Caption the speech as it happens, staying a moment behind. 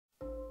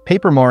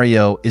Paper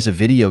Mario is a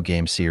video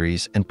game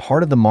series and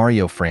part of the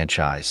Mario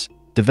franchise,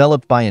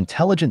 developed by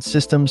Intelligent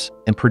Systems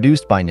and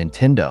produced by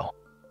Nintendo.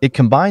 It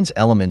combines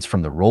elements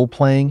from the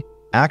role-playing,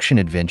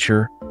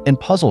 action-adventure, and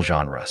puzzle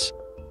genres.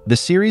 The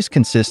series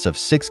consists of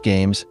 6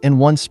 games and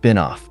 1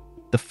 spin-off.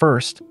 The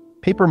first,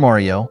 Paper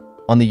Mario,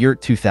 on the year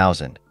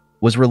 2000,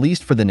 was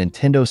released for the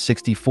Nintendo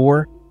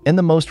 64, and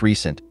the most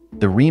recent,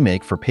 the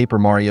remake for Paper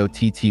Mario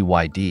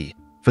ttyd,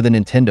 for the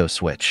Nintendo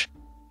Switch.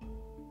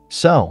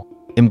 So,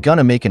 I'm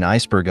gonna make an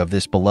iceberg of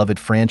this beloved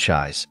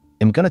franchise.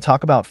 I'm gonna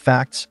talk about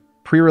facts,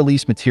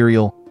 pre-release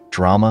material,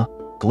 drama,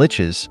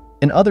 glitches,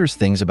 and other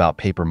things about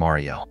Paper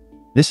Mario.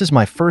 This is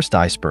my first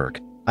iceberg.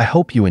 I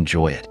hope you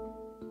enjoy it.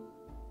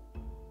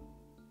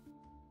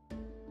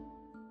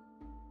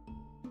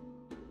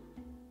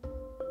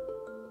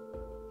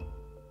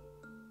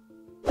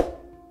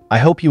 I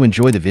hope you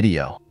enjoy the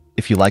video.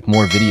 If you like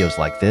more videos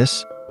like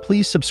this,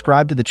 please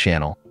subscribe to the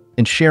channel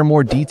and share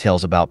more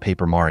details about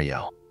Paper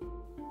Mario.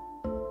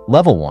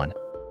 Level 1.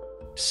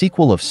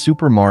 Sequel of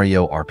Super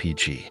Mario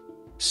RPG.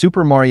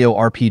 Super Mario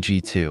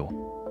RPG 2,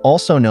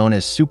 also known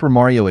as Super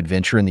Mario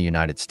Adventure in the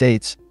United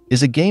States,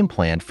 is a game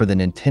planned for the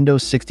Nintendo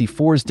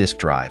 64's disk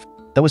drive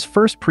that was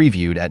first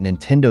previewed at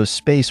Nintendo's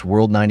Space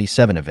World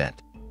 97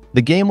 event.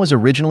 The game was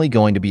originally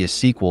going to be a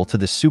sequel to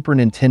the Super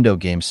Nintendo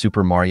game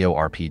Super Mario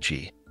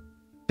RPG.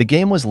 The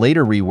game was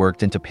later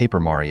reworked into Paper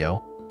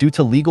Mario due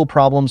to legal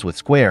problems with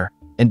Square,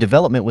 and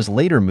development was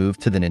later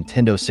moved to the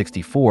Nintendo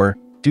 64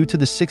 due to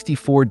the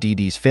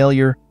 64DD's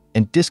failure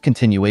and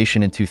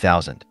discontinuation in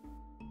 2000.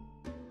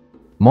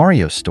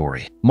 Mario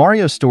Story.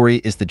 Mario Story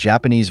is the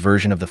Japanese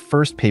version of the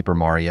first Paper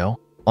Mario.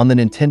 On the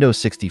Nintendo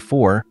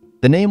 64,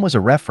 the name was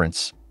a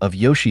reference of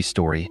Yoshi's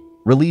Story,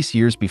 released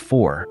years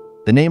before.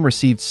 The name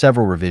received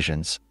several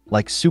revisions,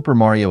 like Super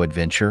Mario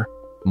Adventure,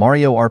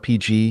 Mario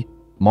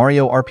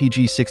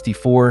RPG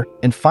 64,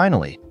 and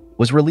finally,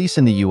 was released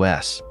in the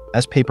US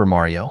as Paper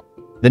Mario.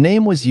 The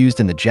name was used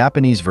in the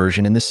Japanese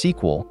version in the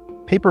sequel,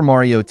 Paper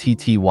Mario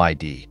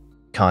ttyd,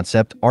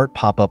 concept art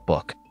pop-up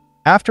book.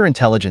 After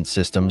Intelligent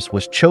Systems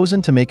was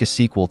chosen to make a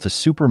sequel to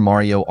Super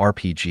Mario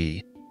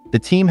RPG, the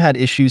team had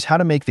issues how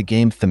to make the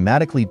game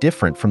thematically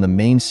different from the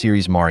main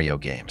series Mario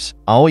games.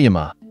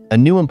 Aoyama, a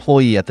new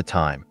employee at the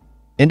time,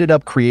 ended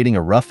up creating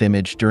a rough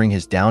image during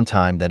his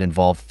downtime that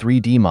involved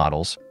 3D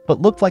models,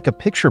 but looked like a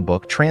picture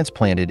book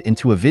transplanted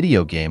into a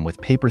video game with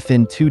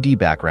paper-thin 2D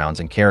backgrounds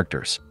and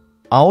characters.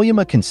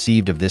 Aoyama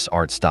conceived of this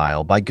art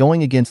style by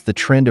going against the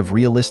trend of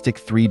realistic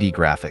 3D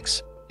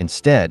graphics.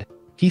 Instead,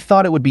 he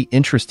thought it would be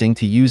interesting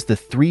to use the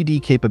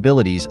 3D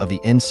capabilities of the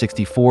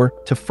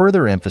N64 to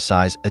further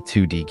emphasize a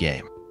 2D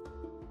game.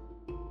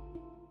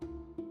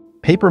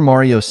 Paper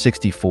Mario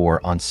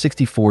 64 on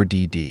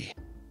 64DD.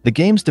 The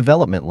game's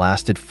development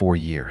lasted 4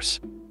 years.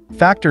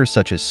 Factors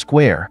such as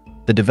Square,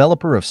 the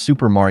developer of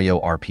Super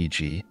Mario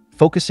RPG,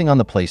 focusing on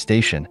the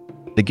PlayStation,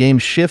 the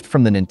game's shift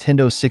from the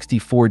Nintendo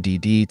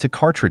 64DD to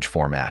cartridge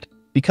format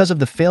because of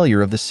the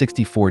failure of the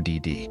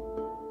 64DD.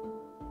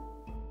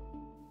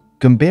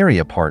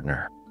 Gumbaria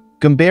Partner.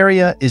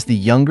 Gumbaria is the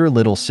younger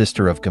little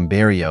sister of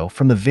Gumbario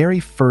from the very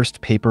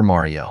first Paper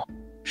Mario.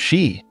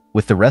 She,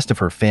 with the rest of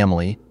her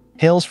family,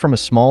 hails from a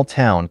small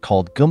town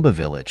called Goomba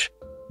Village.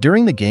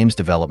 During the game's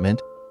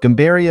development,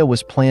 Gumbaria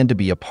was planned to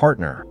be a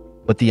partner,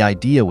 but the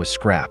idea was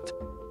scrapped.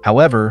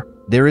 However,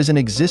 there is an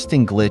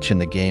existing glitch in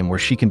the game where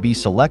she can be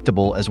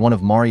selectable as one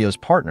of Mario's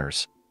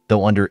partners,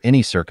 though under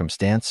any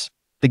circumstance,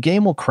 the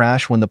game will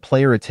crash when the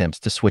player attempts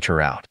to switch her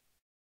out.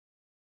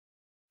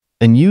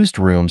 Unused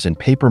rooms in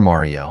Paper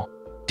Mario.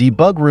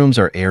 Debug rooms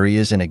are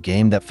areas in a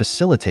game that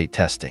facilitate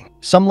testing.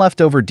 Some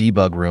leftover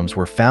debug rooms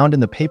were found in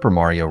the Paper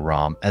Mario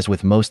ROM. As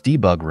with most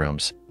debug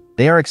rooms,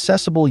 they are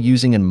accessible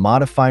using a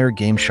modifier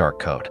GameShark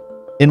code.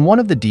 In one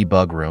of the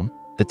debug room,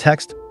 the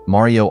text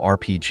Mario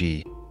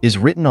RPG is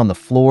written on the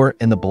floor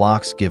and the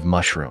blocks give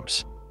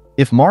mushrooms.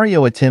 If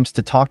Mario attempts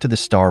to talk to the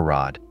Star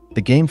Rod,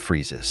 the game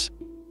freezes.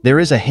 There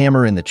is a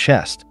hammer in the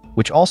chest,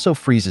 which also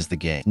freezes the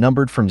game,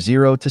 numbered from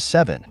 0 to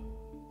 7.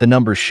 The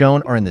numbers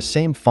shown are in the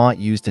same font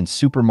used in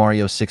Super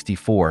Mario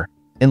 64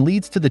 and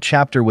leads to the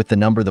chapter with the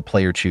number the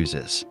player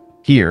chooses.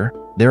 Here,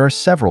 there are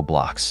several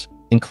blocks,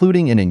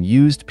 including an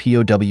unused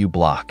POW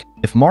block.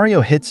 If Mario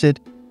hits it,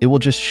 it will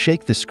just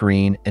shake the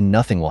screen and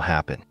nothing will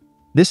happen.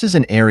 This is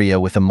an area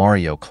with a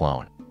Mario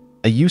clone,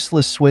 a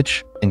useless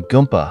switch, and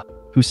Goomba,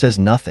 who says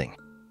nothing.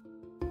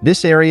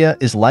 This area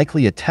is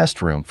likely a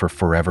test room for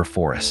Forever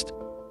Forest.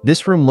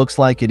 This room looks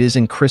like it is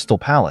in Crystal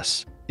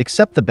Palace,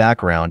 except the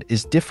background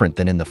is different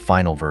than in the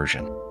final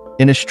version.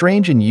 In a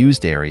strange and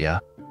used area,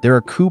 there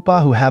are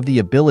Koopa who have the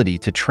ability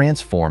to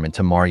transform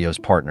into Mario's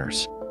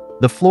partners.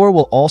 The floor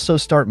will also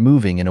start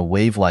moving in a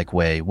wave-like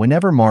way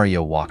whenever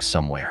Mario walks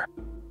somewhere.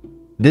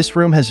 This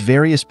room has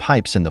various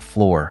pipes in the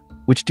floor,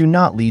 which do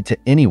not lead to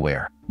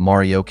anywhere.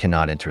 Mario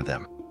cannot enter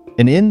them.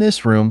 And in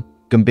this room,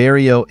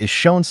 Gumbario is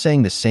shown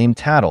saying the same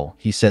tattle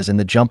he says in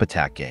the Jump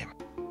Attack game.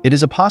 It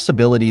is a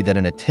possibility that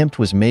an attempt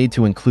was made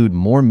to include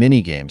more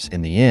minigames.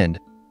 In the end,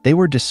 they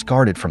were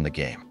discarded from the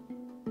game.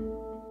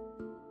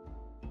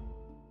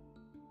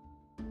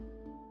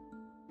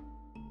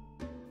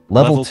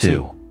 Level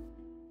 2.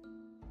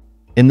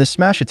 In the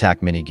Smash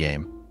Attack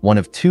minigame, one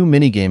of two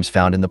minigames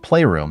found in the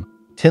playroom,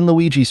 10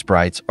 Luigi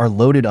sprites are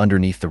loaded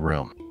underneath the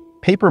room.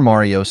 Paper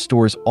Mario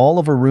stores all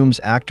of a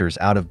room's actors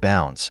out of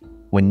bounds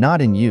when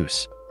not in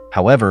use.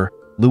 However,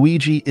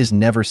 Luigi is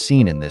never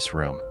seen in this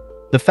room.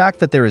 The fact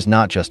that there is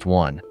not just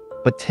one,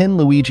 but 10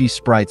 Luigi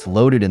sprites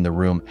loaded in the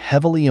room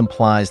heavily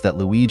implies that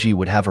Luigi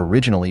would have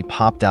originally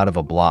popped out of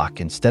a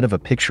block instead of a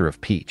picture of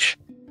Peach.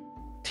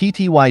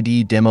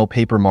 ttyd Demo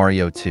Paper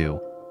Mario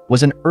 2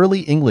 was an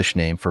early English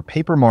name for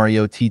Paper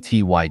Mario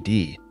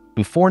ttyd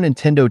before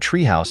Nintendo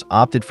Treehouse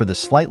opted for the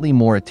slightly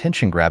more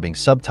attention-grabbing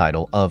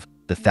subtitle of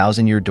The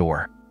Thousand-Year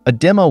Door. A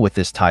demo with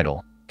this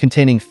title,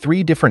 containing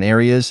 3 different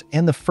areas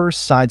and the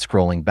first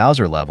side-scrolling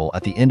Bowser level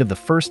at the end of the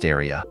first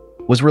area,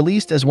 was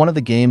released as one of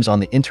the games on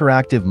the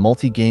interactive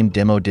multi-game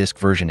demo disc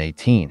version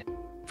 18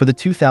 for the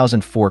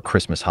 2004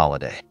 Christmas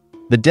holiday.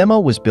 The demo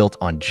was built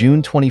on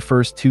June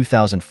 21,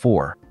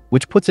 2004,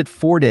 which puts it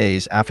 4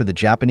 days after the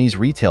Japanese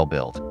retail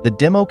build. The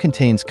demo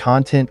contains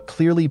content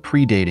clearly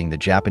predating the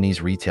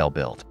Japanese retail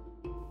build.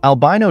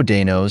 Albino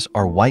Dinos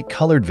are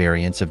white-colored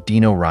variants of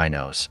Dino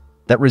Rhinos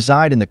that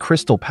reside in the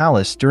Crystal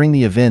Palace during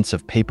the events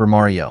of Paper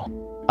Mario.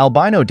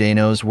 Albino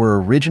Dinos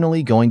were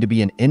originally going to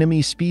be an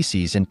enemy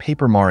species in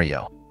Paper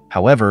Mario.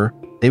 However,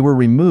 they were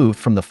removed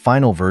from the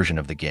final version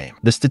of the game.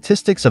 The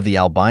statistics of the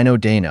albino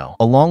Dino,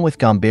 along with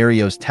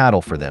Gombario's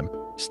tattle for them,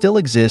 still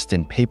exist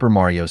in Paper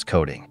Mario's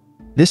coding.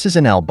 This is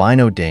an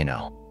albino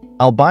Dino.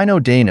 Albino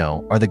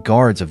Dino are the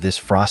guards of this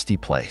frosty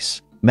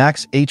place.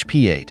 Max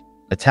HP 8,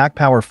 attack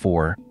power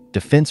 4,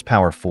 defense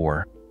power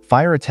 4,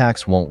 fire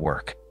attacks won't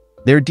work.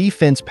 Their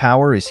defense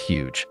power is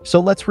huge, so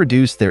let's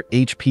reduce their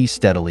HP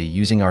steadily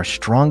using our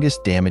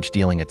strongest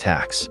damage-dealing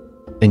attacks.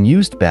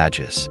 Unused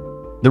badges.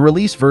 The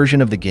release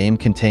version of the game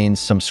contains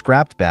some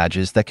scrapped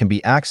badges that can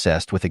be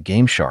accessed with a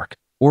Game Shark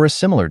or a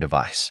similar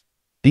device.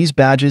 These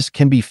badges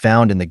can be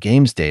found in the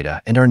game's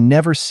data and are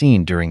never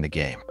seen during the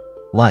game,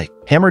 like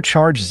Hammer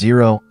Charge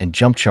 0 and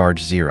Jump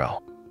Charge 0.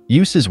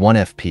 Use is 1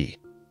 FP.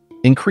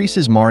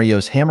 Increases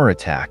Mario's hammer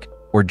attack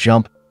or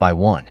jump by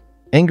 1.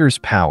 Anger's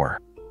power.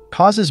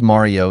 Causes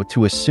Mario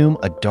to assume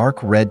a dark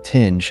red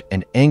tinge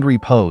and angry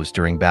pose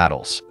during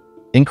battles.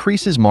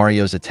 Increases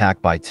Mario's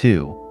attack by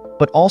 2,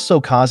 but also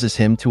causes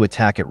him to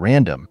attack at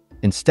random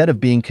instead of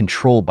being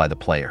controlled by the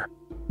player.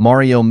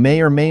 Mario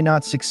may or may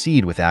not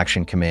succeed with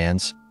action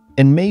commands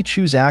and may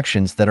choose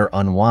actions that are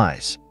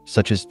unwise,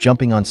 such as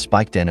jumping on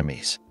spiked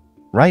enemies.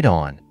 Right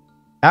on.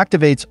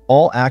 Activates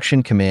all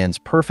action commands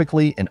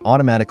perfectly and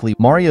automatically.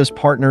 Mario's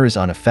partner is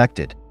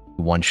unaffected.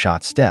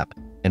 One-shot step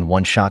and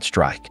one-shot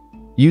strike.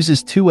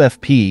 Uses 2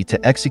 FP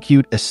to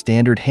execute a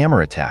standard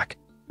hammer attack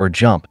or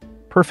jump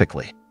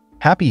perfectly.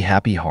 Happy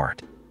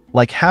Heart.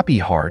 Like Happy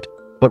Heart,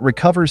 but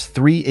recovers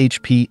 3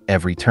 HP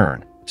every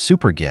turn.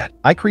 Super Get.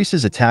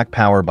 Increases attack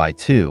power by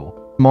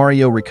 2.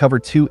 Mario recover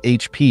 2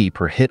 HP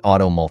per hit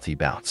auto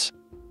multi-bounce.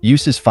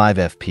 Uses 5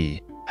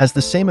 FP. Has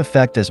the same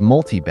effect as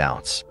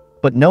multi-bounce,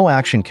 but no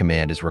action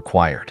command is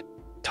required.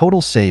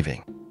 Total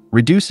saving.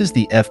 Reduces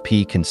the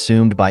FP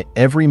consumed by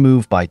every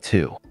move by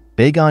 2.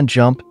 Bagon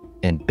Jump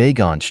and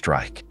Bagon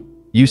Strike.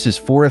 Uses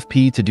 4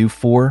 FP to do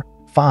 4,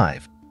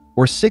 5,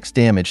 or 6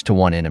 damage to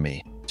one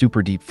enemy.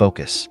 Super Deep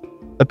Focus.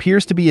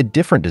 Appears to be a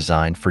different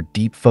design for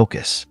Deep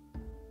Focus.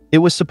 It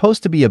was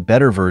supposed to be a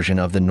better version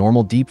of the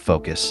normal Deep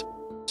Focus.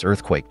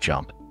 Earthquake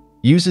Jump.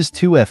 Uses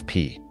 2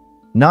 FP.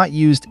 Not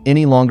used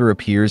any longer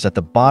appears at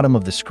the bottom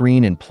of the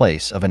screen in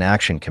place of an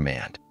action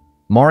command.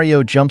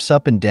 Mario jumps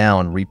up and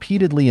down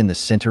repeatedly in the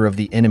center of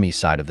the enemy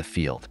side of the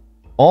field.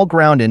 All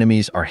ground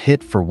enemies are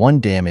hit for 1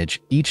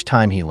 damage each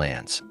time he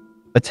lands.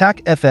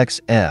 Attack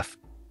FXF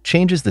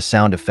changes the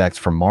sound effects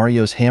for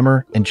Mario's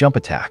hammer and jump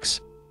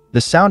attacks.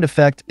 The sound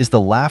effect is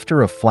the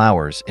laughter of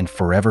flowers in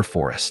Forever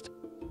Forest,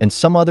 and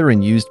some other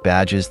unused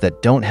badges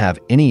that don't have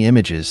any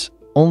images,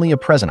 only a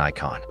present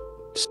icon.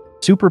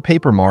 Super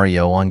Paper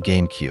Mario on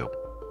GameCube.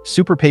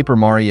 Super Paper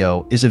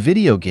Mario is a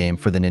video game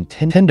for the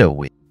Nintendo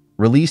Wii,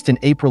 released in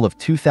April of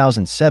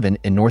 2007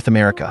 in North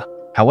America.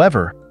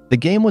 However, the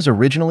game was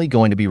originally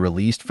going to be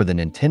released for the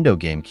Nintendo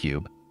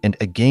GameCube, and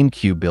a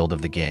GameCube build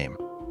of the game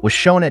was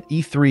shown at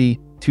E3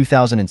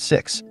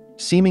 2006,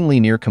 seemingly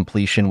near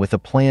completion with a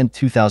planned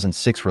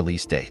 2006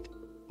 release date.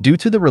 Due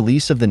to the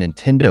release of the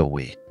Nintendo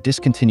Wii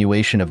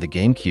discontinuation of the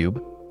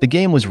GameCube, the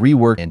game was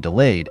reworked and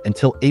delayed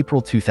until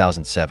April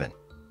 2007.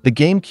 The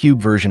GameCube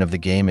version of the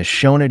game is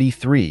shown at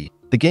E3.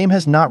 The game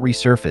has not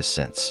resurfaced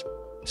since.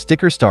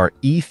 Sticker Star.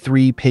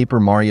 E3 Paper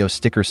Mario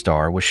Sticker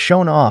Star was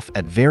shown off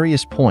at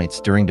various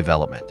points during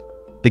development.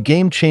 The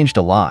game changed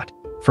a lot,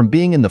 from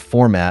being in the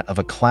format of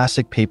a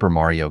classic Paper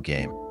Mario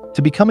game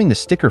to becoming the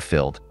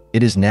sticker-filled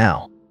it is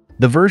now.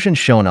 The version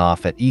shown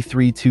off at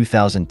E3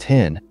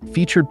 2010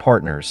 featured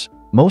partners,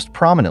 most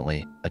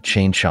prominently a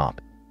Chain Chomp.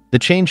 The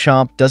Chain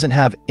Chomp doesn't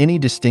have any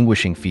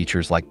distinguishing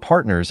features like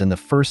partners in the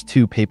first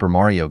 2 Paper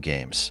Mario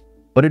games,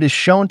 but it is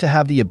shown to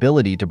have the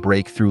ability to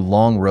break through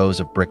long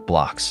rows of brick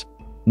blocks.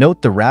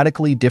 Note the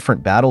radically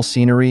different battle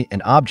scenery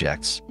and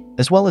objects,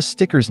 as well as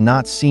stickers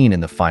not seen in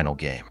the final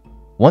game.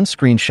 One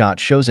screenshot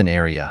shows an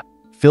area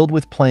filled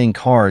with playing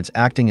cards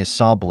acting as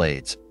saw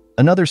blades.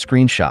 Another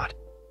screenshot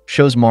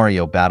shows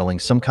Mario battling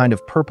some kind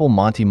of purple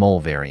Monty Mole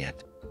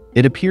variant.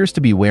 It appears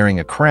to be wearing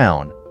a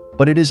crown,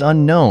 but it is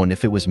unknown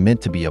if it was meant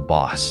to be a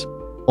boss.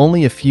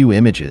 Only a few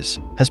images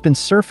has been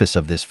surfaced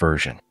of this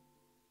version.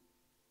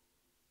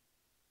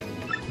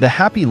 The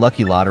Happy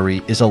Lucky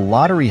Lottery is a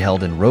lottery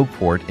held in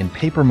Rogueport in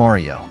Paper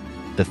Mario,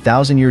 the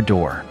Thousand-Year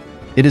Door.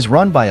 It is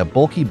run by a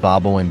bulky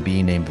Bobo and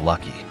Bee named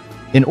Lucky.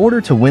 In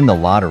order to win the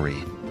lottery,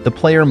 the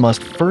player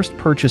must first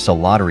purchase a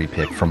lottery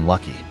pick from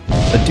Lucky.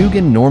 A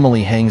Dugan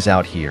normally hangs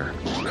out here,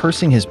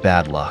 cursing his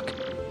bad luck.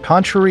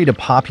 Contrary to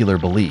popular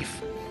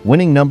belief,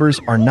 winning numbers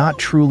are not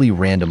truly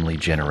randomly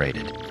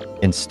generated.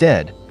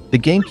 Instead, the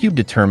GameCube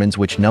determines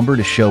which number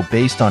to show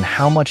based on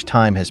how much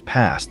time has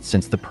passed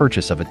since the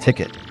purchase of a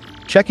ticket.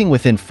 Checking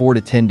within 4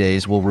 to 10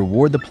 days will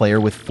reward the player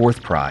with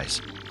fourth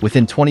prize.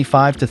 Within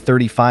 25 to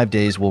 35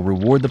 days will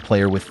reward the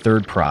player with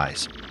third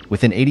prize.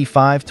 Within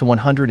 85 to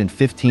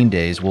 115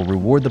 days will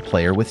reward the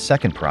player with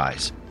second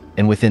prize.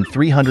 And within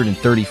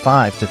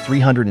 335 to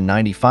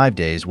 395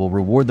 days will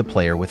reward the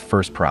player with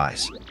first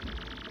prize.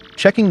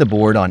 Checking the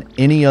board on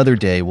any other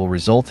day will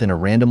result in a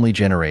randomly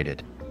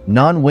generated,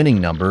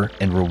 non-winning number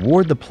and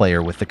reward the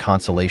player with the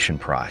consolation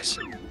prize.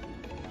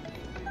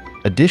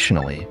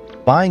 Additionally,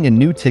 buying a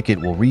new ticket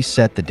will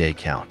reset the day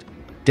count.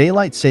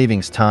 Daylight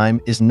savings time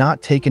is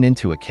not taken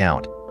into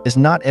account, as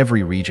not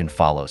every region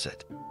follows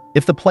it.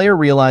 If the player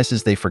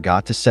realizes they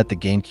forgot to set the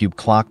GameCube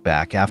clock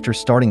back after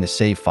starting the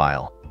save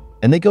file,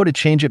 and they go to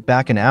change it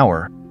back an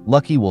hour,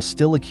 Lucky will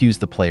still accuse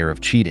the player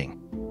of cheating.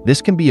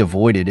 This can be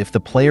avoided if the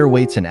player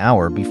waits an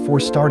hour before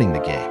starting the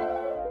game.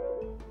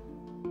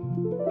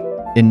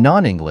 In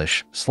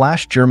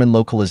non-English/German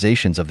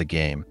localizations of the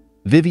game,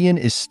 Vivian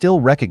is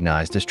still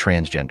recognized as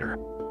transgender.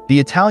 The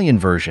Italian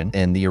version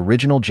and the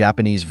original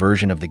Japanese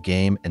version of the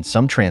game and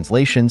some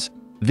translations,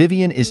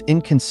 Vivian is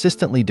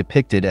inconsistently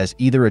depicted as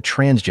either a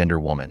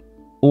transgender woman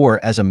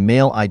or as a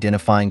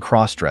male-identifying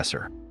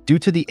crossdresser. Due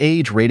to the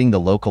age rating the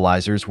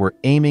localizers were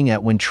aiming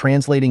at when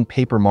translating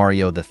Paper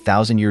Mario: The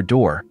Thousand-Year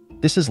Door,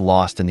 this is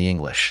lost in the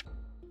English.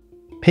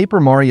 Paper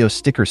Mario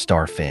Sticker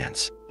Star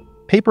fans.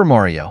 Paper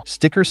Mario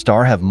Sticker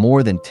Star have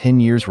more than 10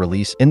 years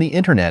release, and the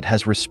internet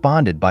has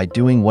responded by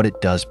doing what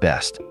it does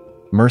best,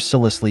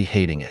 mercilessly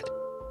hating it.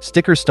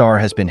 Sticker Star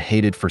has been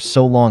hated for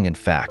so long, in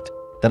fact,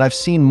 that I've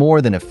seen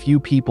more than a few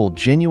people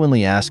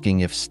genuinely asking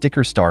if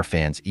Sticker Star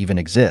fans even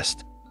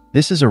exist.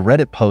 This is a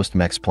Reddit post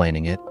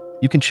explaining it.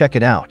 You can check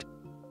it out.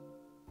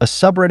 A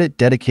subreddit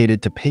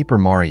dedicated to Paper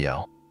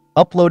Mario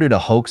uploaded a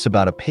hoax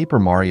about a Paper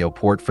Mario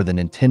port for the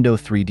Nintendo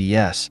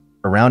 3DS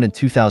around in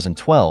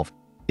 2012.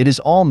 It is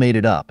all made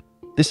it up.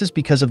 This is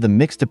because of the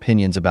mixed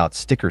opinions about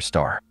Sticker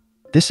Star.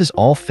 This is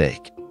all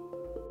fake.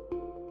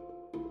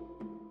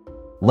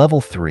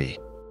 Level 3.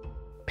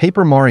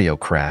 Paper Mario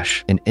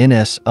Crash in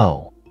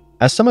NSO.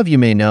 As some of you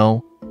may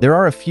know, there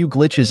are a few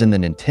glitches in the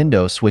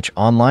Nintendo Switch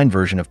Online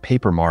version of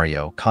Paper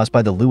Mario caused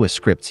by the Lua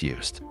scripts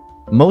used.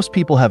 Most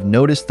people have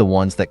noticed the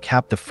ones that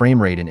cap the frame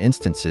rate in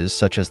instances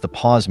such as the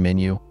pause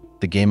menu,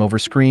 the game over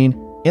screen,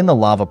 and the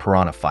lava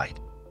piranha fight.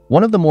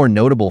 One of the more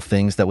notable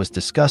things that was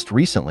discussed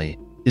recently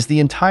is the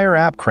entire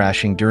app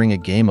crashing during a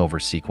game over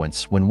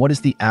sequence when what is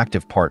the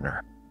active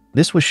partner.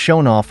 This was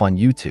shown off on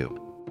YouTube.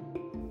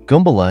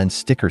 Goombala and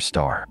Sticker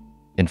Star.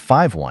 In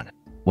 5.1,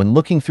 when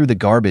looking through the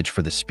garbage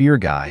for the spear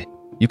guy,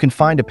 you can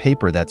find a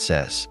paper that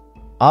says,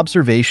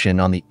 Observation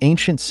on the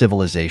Ancient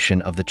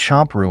Civilization of the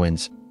Chomp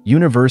Ruins,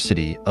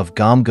 University of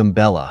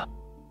Goombala.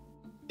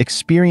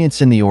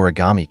 Experience in the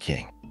Origami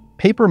King.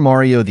 Paper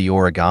Mario: The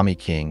Origami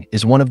King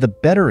is one of the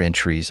better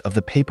entries of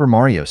the Paper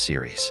Mario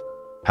series.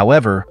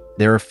 However,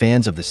 there are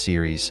fans of the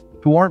series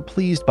who aren't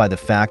pleased by the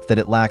fact that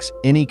it lacks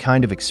any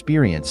kind of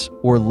experience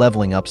or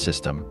leveling up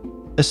system,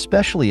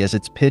 especially as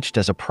it's pitched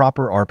as a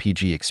proper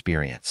RPG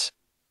experience.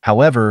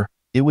 However,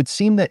 it would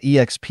seem that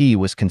EXP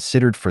was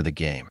considered for the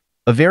game.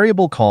 A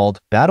variable called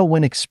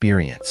BattleWin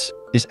Experience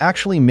is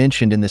actually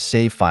mentioned in the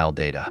save file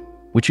data,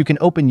 which you can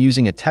open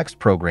using a text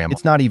program.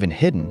 It's not even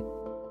hidden.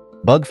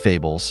 Bug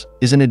Fables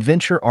is an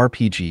adventure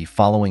RPG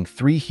following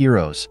three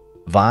heroes,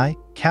 Vi,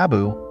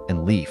 Kabu,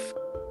 and Leaf,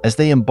 as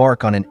they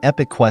embark on an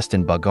epic quest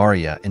in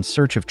Bulgaria in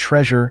search of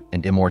treasure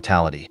and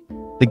immortality.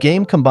 The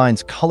game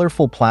combines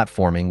colorful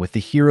platforming with the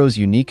heroes'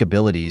 unique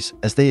abilities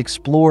as they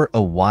explore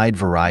a wide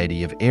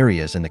variety of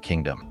areas in the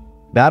kingdom.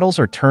 Battles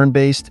are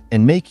turn-based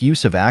and make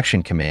use of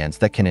action commands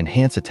that can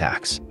enhance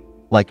attacks.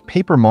 Like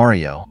Paper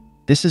Mario,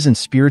 this is a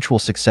spiritual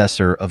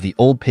successor of the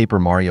old Paper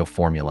Mario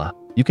formula.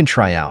 You can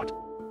try out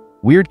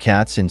Weird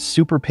Cats in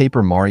Super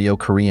Paper Mario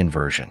Korean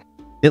version.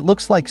 It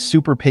looks like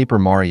Super Paper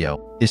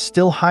Mario is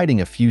still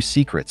hiding a few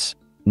secrets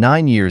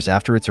 9 years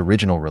after its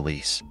original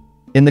release.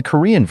 In the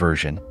Korean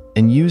version,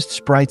 and used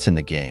sprites in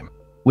the game,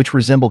 which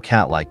resemble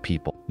cat-like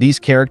people. These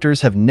characters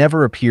have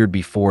never appeared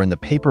before in the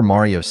Paper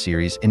Mario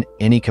series in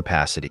any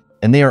capacity,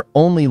 and they are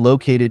only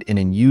located in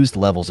unused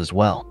levels as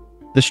well.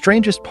 The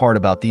strangest part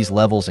about these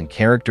levels and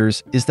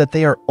characters is that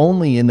they are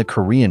only in the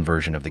Korean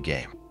version of the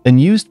game.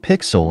 Unused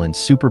Pixel in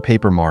Super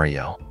Paper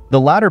Mario. The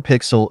latter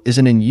pixel is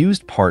an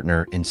unused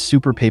partner in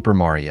Super Paper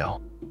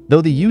Mario. Though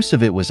the use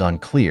of it was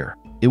unclear,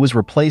 it was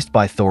replaced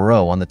by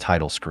Thoreau on the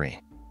title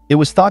screen. It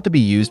was thought to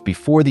be used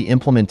before the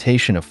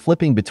implementation of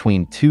flipping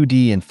between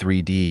 2D and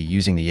 3D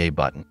using the A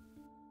button.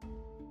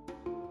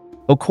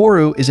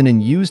 Okoru is an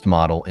unused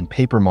model in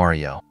Paper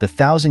Mario, the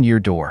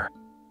Thousand-Year Door.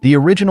 The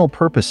original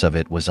purpose of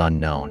it was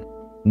unknown.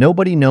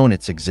 Nobody known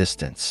its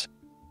existence.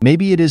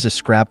 Maybe it is a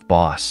scrapped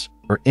boss,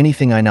 or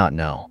anything I not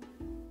know.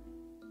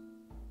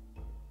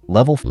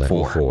 Level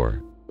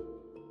 4.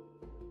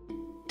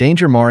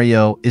 Danger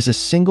Mario is a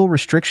single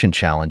restriction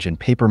challenge in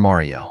Paper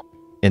Mario.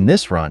 In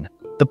this run,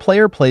 the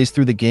player plays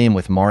through the game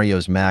with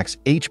Mario's max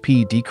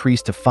HP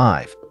decreased to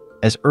 5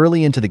 as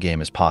early into the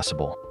game as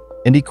possible,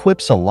 and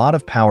equips a lot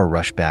of Power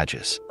Rush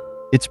badges.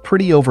 It's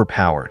pretty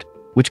overpowered,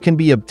 which can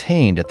be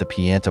obtained at the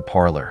Pianta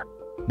Parlor.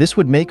 This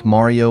would make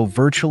Mario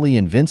virtually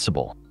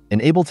invincible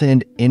and able to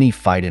end any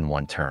fight in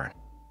one turn.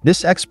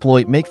 This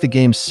exploit makes the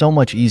game so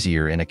much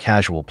easier in a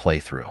casual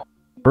playthrough.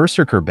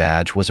 Berserker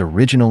badge was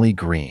originally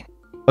green.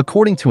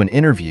 According to an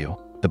interview,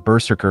 the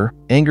Berserker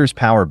Anger's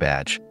Power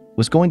badge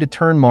was going to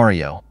turn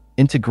Mario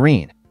into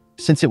green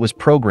since it was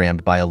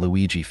programmed by a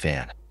Luigi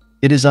fan.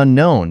 It is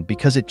unknown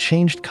because it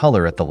changed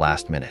color at the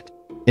last minute.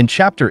 In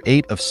Chapter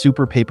 8 of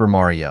Super Paper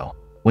Mario,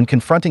 when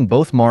confronting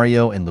both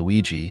Mario and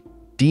Luigi,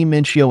 D.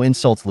 Mincio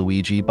insults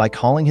Luigi by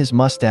calling his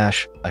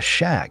mustache a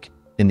shag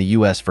in the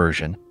US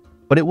version,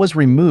 but it was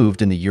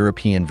removed in the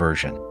European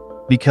version.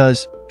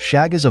 Because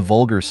shag is a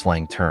vulgar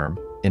slang term,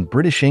 in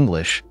British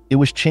English, it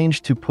was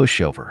changed to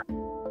pushover.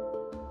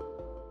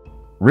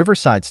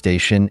 Riverside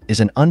Station is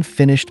an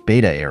unfinished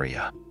beta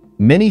area.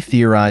 Many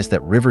theorize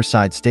that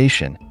Riverside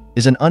Station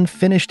is an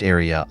unfinished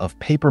area of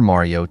Paper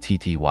Mario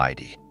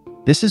ttyd.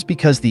 This is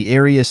because the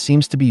area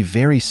seems to be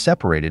very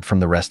separated from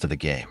the rest of the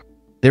game.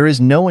 There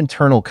is no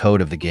internal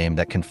code of the game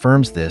that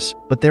confirms this,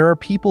 but there are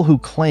people who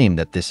claim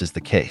that this is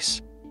the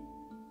case.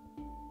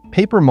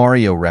 Paper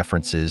Mario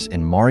references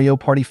in Mario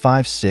Party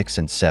 5, 6,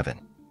 and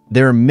 7.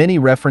 There are many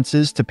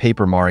references to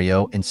Paper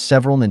Mario in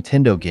several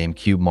Nintendo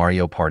GameCube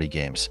Mario Party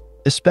games,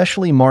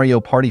 especially Mario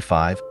Party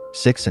 5,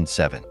 6, and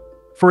 7.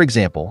 For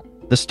example,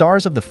 the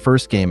stars of the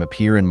first game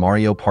appear in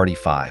Mario Party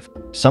 5,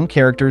 some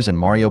characters in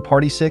Mario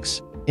Party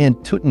 6,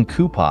 and Tootin'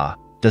 Koopa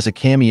does a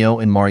cameo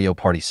in Mario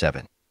Party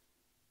 7.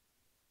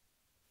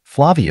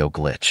 Flavio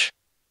glitch.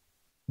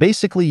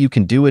 Basically, you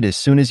can do it as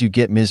soon as you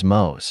get Ms.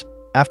 Mo's.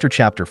 After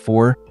Chapter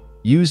 4,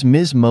 use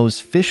Ms. Mo's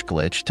fish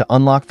glitch to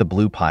unlock the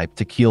blue pipe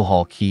to Keel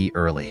Hall key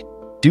early.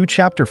 Do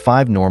Chapter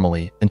 5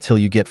 normally until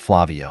you get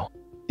Flavio.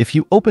 If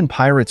you open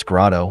Pirate's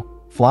Grotto,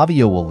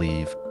 Flavio will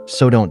leave,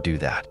 so don't do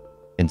that.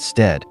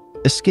 Instead,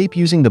 escape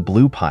using the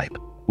blue pipe,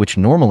 which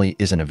normally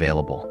isn't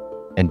available.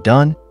 And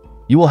done,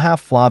 you will have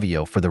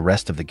Flavio for the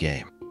rest of the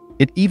game.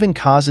 It even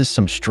causes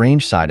some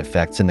strange side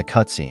effects in the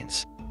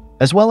cutscenes,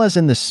 as well as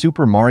in the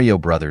Super Mario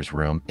Bros.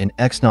 Room in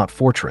X-Naut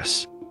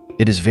Fortress.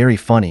 It is very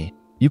funny,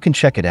 you can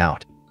check it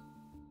out.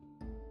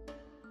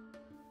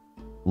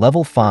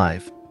 Level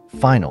 5.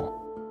 Final.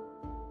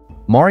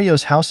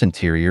 Mario's house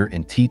interior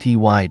in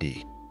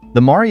ttyd.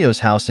 The Mario's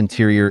house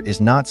interior is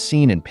not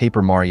seen in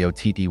Paper Mario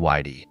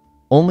ttyd.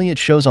 Only it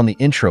shows on the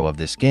intro of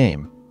this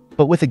game,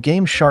 but with a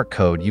Game Shark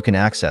code you can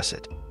access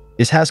it.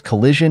 It has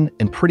collision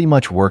and pretty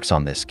much works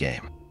on this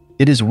game.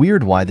 It is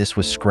weird why this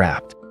was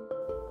scrapped.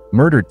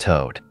 Murdered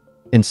Toad.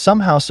 In some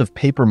house of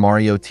Paper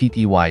Mario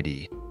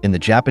ttyd, in the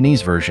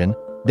Japanese version,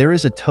 there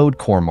is a toad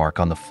core mark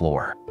on the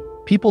floor.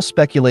 People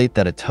speculate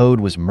that a toad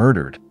was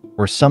murdered,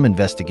 or some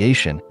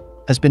investigation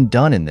has been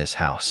done in this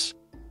house.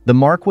 The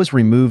mark was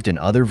removed in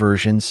other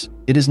versions.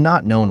 It is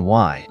not known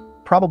why,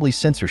 probably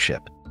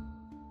censorship.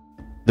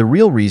 The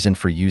real reason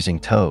for using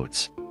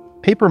toads.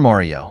 Paper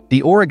Mario,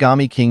 the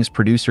Origami King's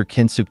producer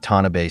Kensuke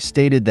Tanabe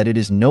stated that it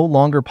is no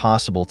longer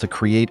possible to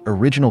create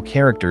original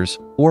characters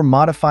or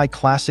modify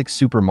classic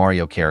Super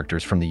Mario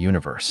characters from the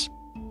universe.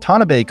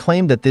 Tanabe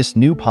claimed that this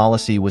new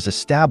policy was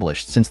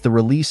established since the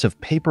release of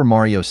Paper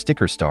Mario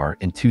Sticker Star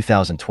in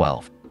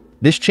 2012.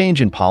 This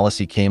change in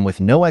policy came with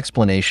no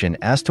explanation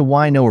as to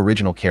why no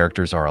original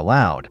characters are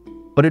allowed,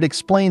 but it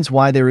explains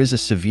why there is a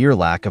severe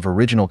lack of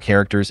original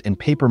characters in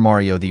Paper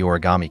Mario the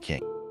Origami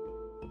King.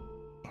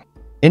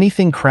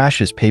 Anything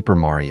crashes Paper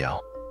Mario.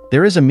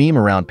 There is a meme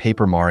around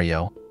Paper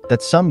Mario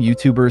that some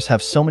YouTubers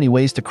have so many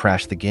ways to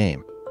crash the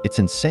game. It's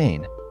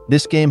insane.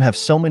 This game have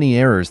so many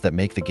errors that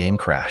make the game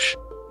crash.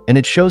 And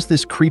it shows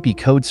this creepy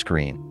code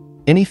screen.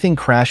 Anything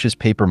crashes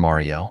Paper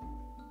Mario.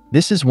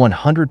 This is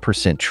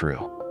 100%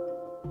 true.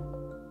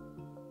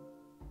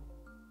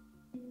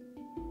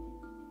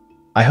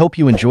 I hope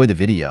you enjoy the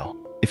video.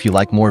 If you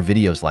like more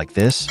videos like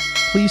this,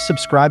 please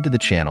subscribe to the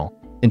channel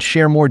and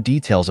share more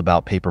details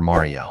about Paper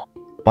Mario.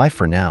 Bye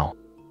for now.